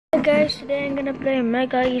Hey guys, today I'm gonna play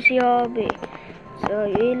Mega Easy Obby. So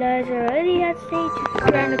you guys are already at stage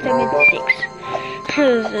 376.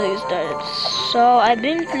 So I've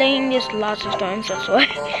been playing this lots of times, that's why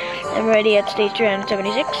I'm already at stage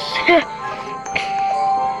 376.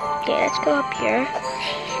 Okay, let's go up here.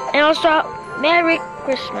 And also, Merry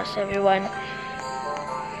Christmas everyone.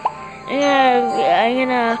 Yeah,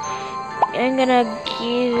 I'm gonna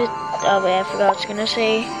give it, oh wait, I forgot what I was gonna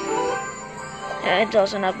say. It's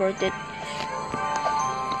also not worth it.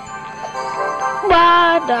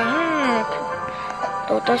 What the heck?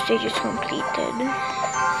 Total stage is completed.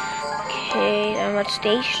 Okay, I'm at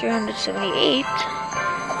stage 378.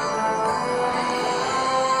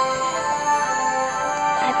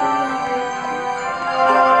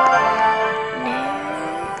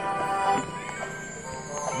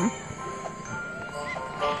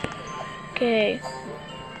 Okay.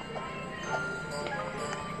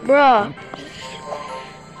 Bruh.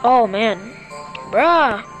 Oh man.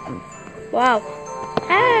 Bruh. Wow.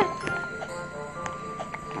 Ah.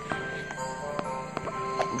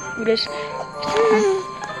 This.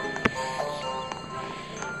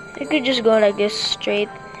 I could just go like this straight.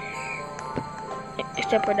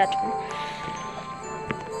 Except for that one.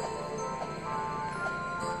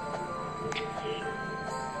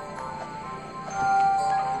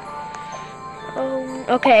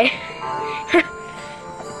 Okay.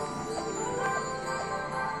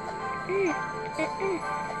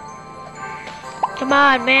 Come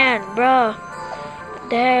on, man, bro.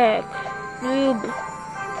 Derek, noob.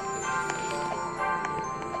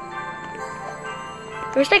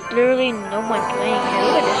 There's like literally no one playing here.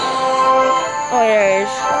 Look at this. Oh, there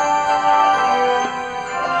is.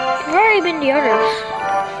 Where have been the others?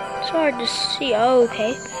 It's hard to see. Oh,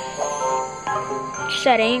 okay.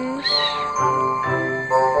 Settings.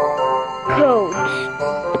 Codes.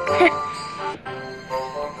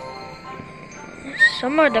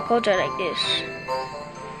 Some of the codes are like this.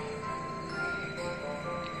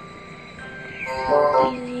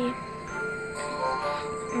 Easy.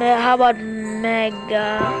 How about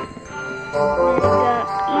Mega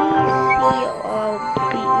Easy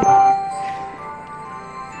OB?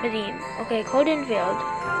 Redeem. Okay, code unveiled.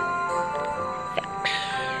 Facts.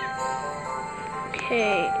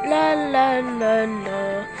 Okay, la la la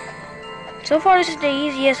la. So far, this is the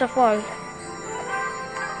easiest of all.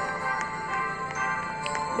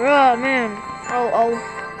 Bruh, man. Oh.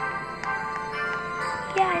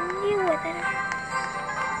 Yeah, I knew it.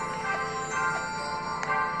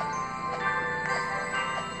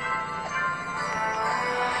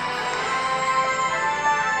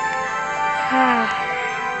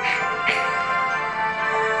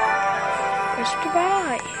 Press to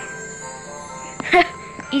buy.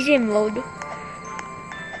 Easy mode.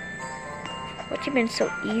 What's been so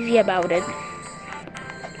easy about it?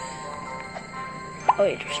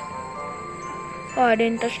 Oh, I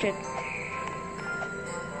didn't touch it.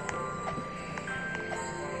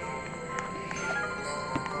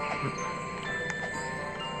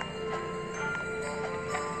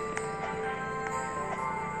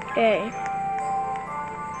 Okay.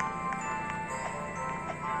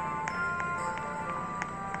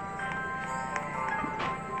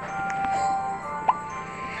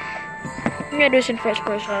 I'm gonna do this in first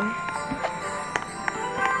person.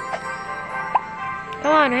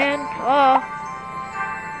 Come on, man. Oh.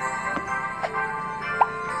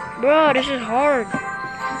 Bro, this is hard.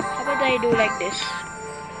 How about I do like this?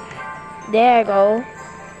 There I go.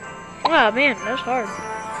 Oh, man, that's hard.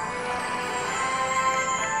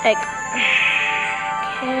 Like,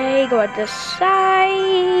 okay, go at the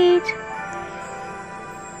side.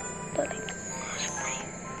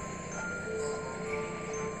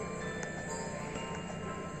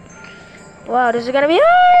 Wow, this is gonna be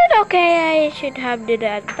hard. Okay, I should have did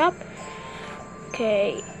that at the top.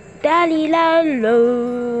 Okay, dali la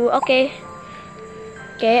lo. Okay,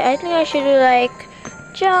 I think I should do like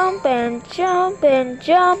jump and jump and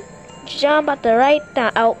jump at the right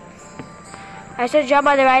time. Oh, I said jump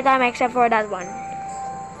at the right time except for that one.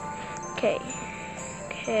 Okay,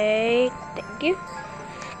 thank you.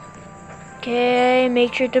 Okay,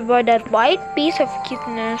 make sure to buy that white piece of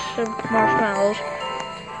cuteness of marshmallows.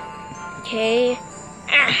 Okay,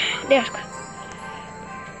 there's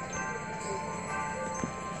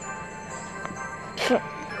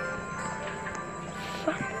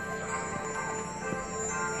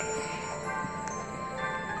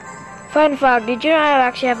Fun fact, did you know I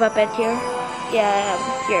actually have a pet here? Yeah, I have.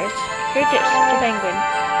 Here it is. It's a penguin.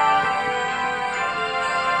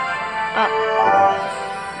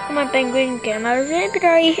 Come on, penguin, get out of the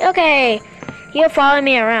inventory. Okay, he'll follow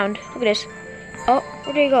me around. Look at this. Oh,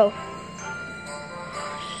 where did he go?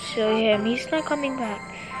 So him, he's not coming back.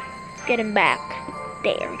 Let's get him back.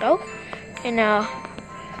 There we go. And now,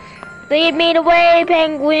 lead me the way,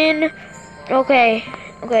 penguin. Okay,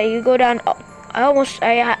 you go down. Oh,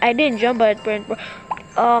 I didn't jump, but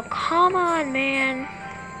oh, come on, man.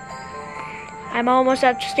 I'm almost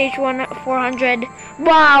at stage 400.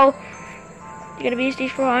 Wow. You're gonna be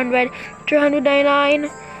stage 400. 399.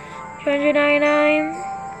 399.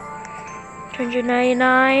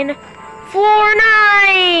 399.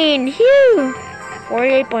 49. Phew.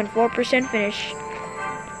 48.4% finish.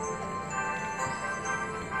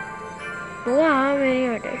 Wow, how many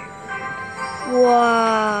are there?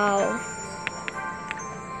 Wow.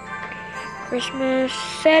 Christmas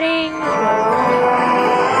settings.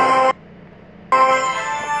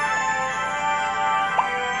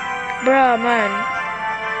 Bruh, man.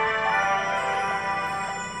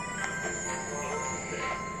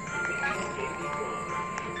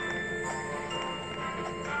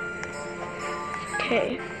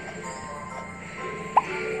 Okay.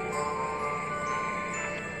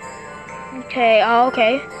 Okay, oh,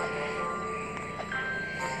 okay.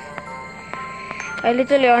 I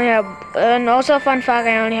literally only have, and also fun fact,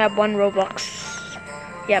 I only have 1 Robux.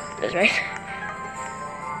 Yep, that's right.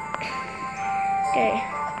 Okay.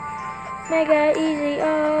 Mega easy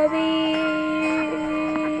obby.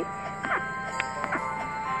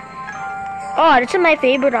 Oh, this is my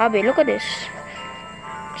favorite obby. Look at this.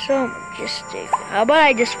 So majestic. How about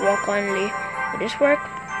I just walk only? Will this work?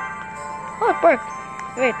 Oh, it worked.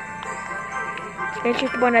 Wait. Let's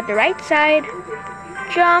choose the one at the right side.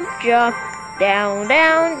 Jump, jump. Down,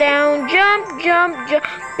 down, down. Jump, jump, jump.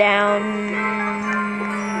 Down.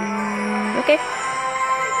 Okay.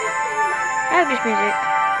 I have this music.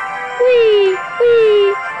 Wee,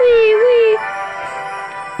 wee, wee, wee.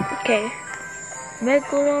 Okay.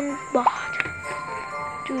 Megalon bot.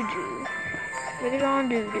 Doo-doo. Megalon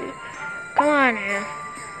doo-doo. Come on now.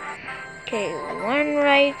 Okay, 1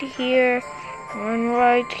 right here. 1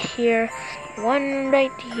 right here. 1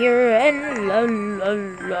 right here. And la la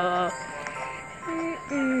la.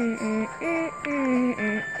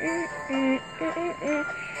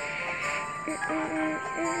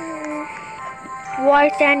 Why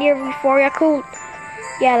stand here before Yakult?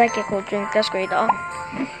 Yeah, I like Yakult drink. That's great though.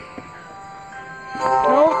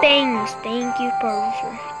 No thanks. Thank you,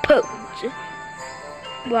 Pose.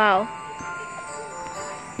 Wow.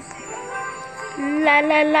 La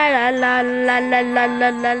la la la la la la la la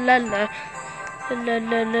la la la. La la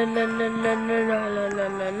la la la la la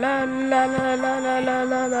la la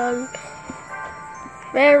la la.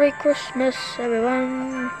 Merry Christmas,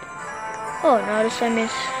 everyone. Oh, now this time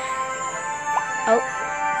is. Oh.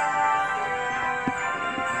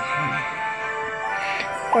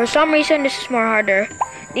 For some reason, this is more harder.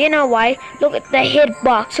 Do you know why? Look at the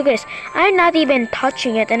hitbox. Look at this. I'm not even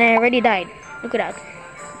touching it, and I already died. Look at that.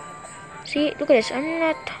 See, look at this. I'm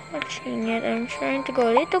not touching it. I'm trying to go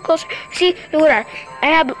a little closer. See, look at that. I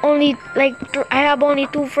have only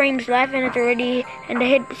 2 frames left, and it's already and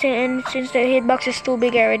since the hitbox is too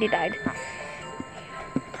big, I already died.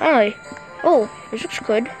 Finally. Oh, this looks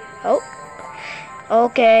good. Oh,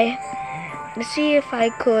 okay. Let's see if I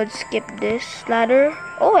could skip this ladder.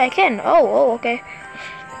 Oh, I can. Oh, okay.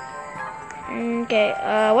 Okay.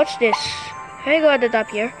 What's this? Can I go at the top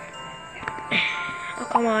here? Oh,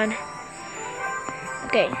 come on.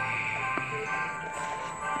 Okay.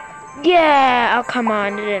 Yeah! Oh, come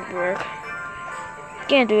on. It didn't work.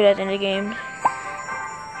 Can't do that in the game.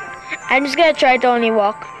 I'm just gonna try to only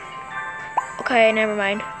walk. Okay, never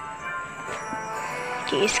mind.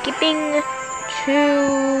 Okay, skipping 2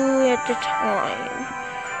 at a time.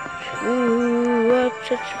 2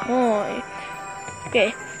 at a time.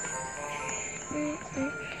 Okay.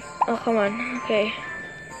 Oh, come on. Okay.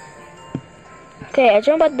 Okay, I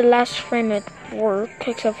jump at the last frame at work,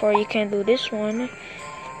 except for you can't do this one.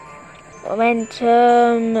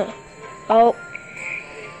 Momentum. Oh.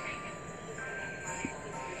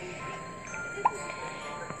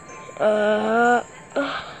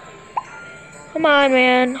 Come on,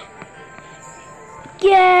 man.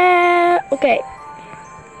 Yeah. Okay.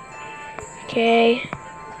 Okay.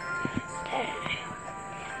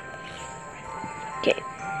 Okay.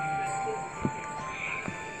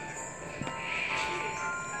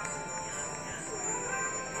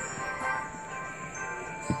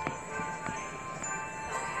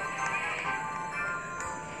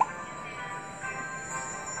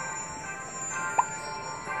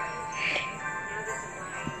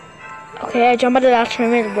 Okay, I jump at the last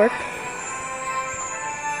frame at work.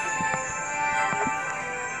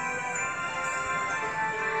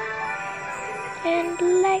 And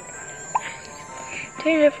like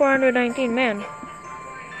 419, man.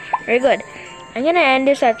 Very good. I'm gonna end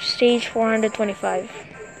this at stage 425.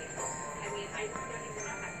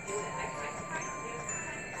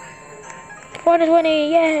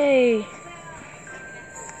 Yay!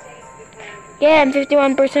 Yeah, I'm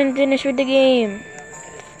 51% finished with the game.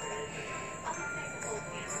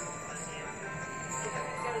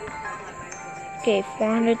 Okay,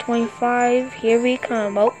 425. Here we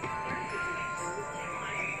come. Oh.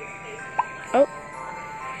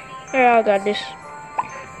 Alright, I got this.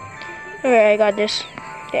 Alright, I got this.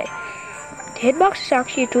 Okay. The hitbox is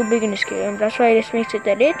actually too big in this game. That's why this makes it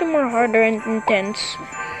a little more harder and intense.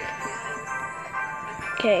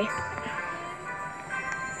 Okay.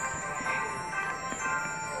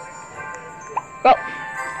 Go.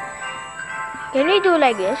 Can we do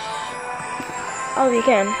like this? Oh, we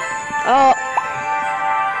can. Oh.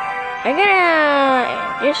 I'm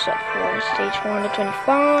gonna end this for stage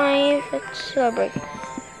 425. Let's celebrate.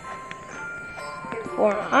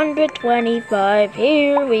 425.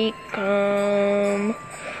 Here we come.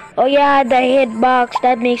 Oh yeah, the hitbox,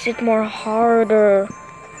 that makes it more harder.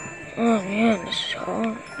 Oh man, this is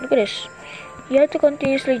hard. Look at this. You have to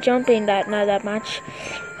continuously jump in that, not that much.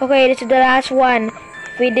 Okay, this is the last one.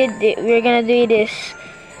 If we did it, we're gonna do this.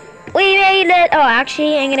 We made it! Oh,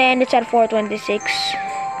 actually, I'm gonna end it at 426.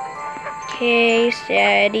 Okay,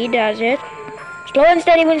 steady does it. Slow and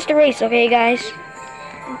steady wins the race, okay, guys?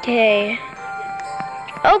 Okay.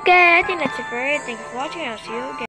 Okay, I think that's it for it. Thank you for watching. I'll see you again.